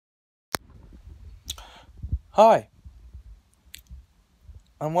Hi,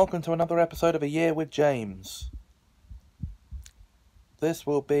 and welcome to another episode of A Year with James. This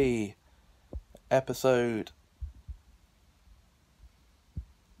will be episode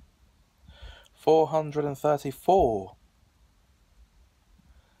 434.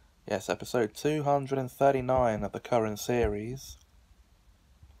 Yes, episode 239 of the current series.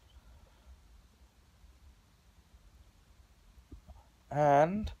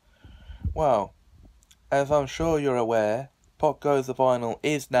 And, well, as I'm sure you're aware, Pop Goes the Vinyl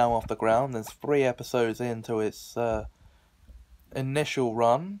is now off the ground. There's 3 episodes into its initial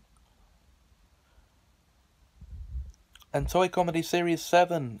run. And Toy Comedy Series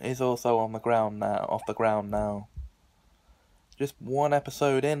 7 is also on the ground now, off the ground now. Just 1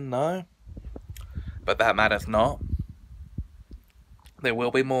 episode in, though. But that matters not. There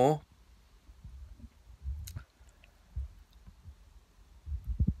will be more.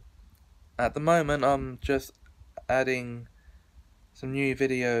 At the moment, I'm just adding some new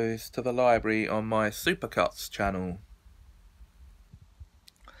videos to the library on my Supercuts channel.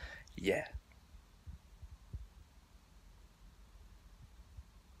 Yeah.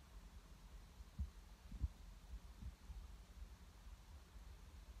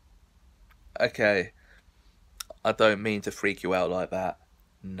 Okay. I don't mean to freak you out like that.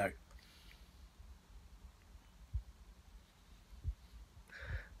 No.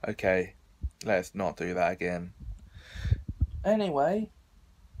 Okay. Let's not do that again. Anyway.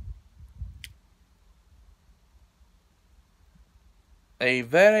 A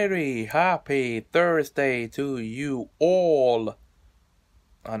very happy Thursday to you all.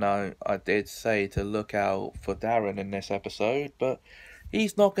 I know I did say to look out for Darren in this episode, but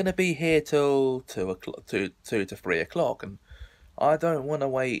he's not going to be here till 2 to 3 o'clock, and I don't want to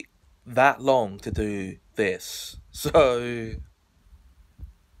wait that long to do this. So,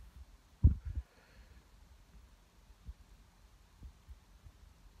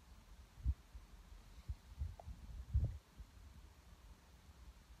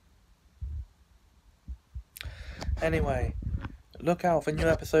 anyway, look out for new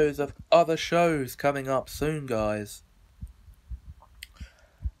episodes of other shows coming up soon, guys.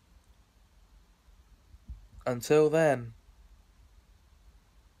 Until then,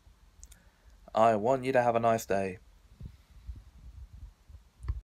 I want you to have a nice day.